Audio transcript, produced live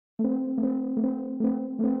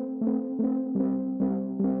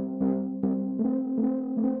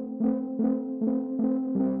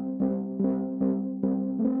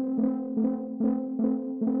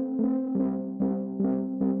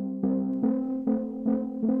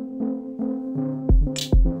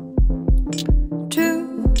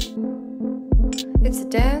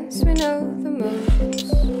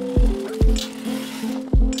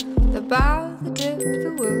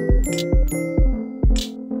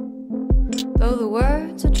the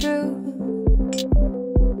words are true.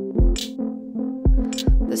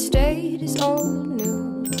 The state is old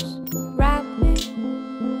news. Wrap me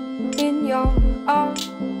in your arms.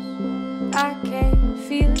 I can't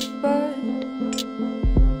feel it, but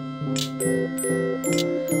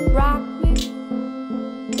rock me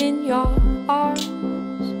in your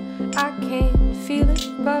arms. I can't feel it,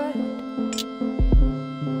 but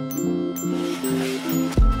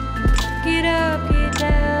get up, get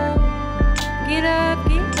down, get up,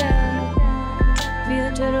 get down. Feel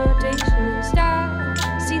the turn rotation and start.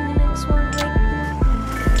 See the next one waiting.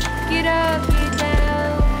 Get up, get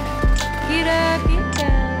down, get up, get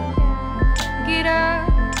down, get up.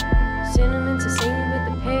 Sentiments are singing, but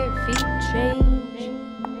the pair of feet change.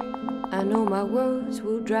 I know my words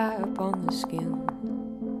will dry upon the skin,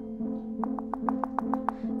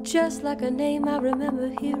 just like a name I remember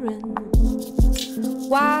hearing.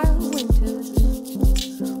 Wild winters,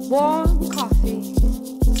 warm coffee,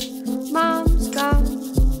 mom's gone.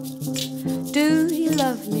 Do you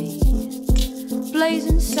love me?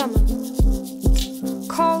 Blazing summer,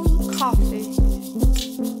 cold coffee,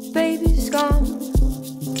 baby's gone.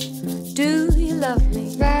 Do you love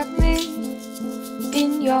me? Wrap me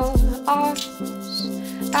in your arms.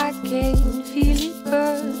 I can't feel it,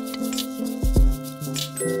 but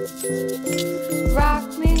rock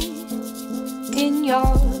me in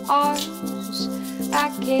your arms. I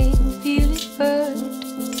can't feel it, but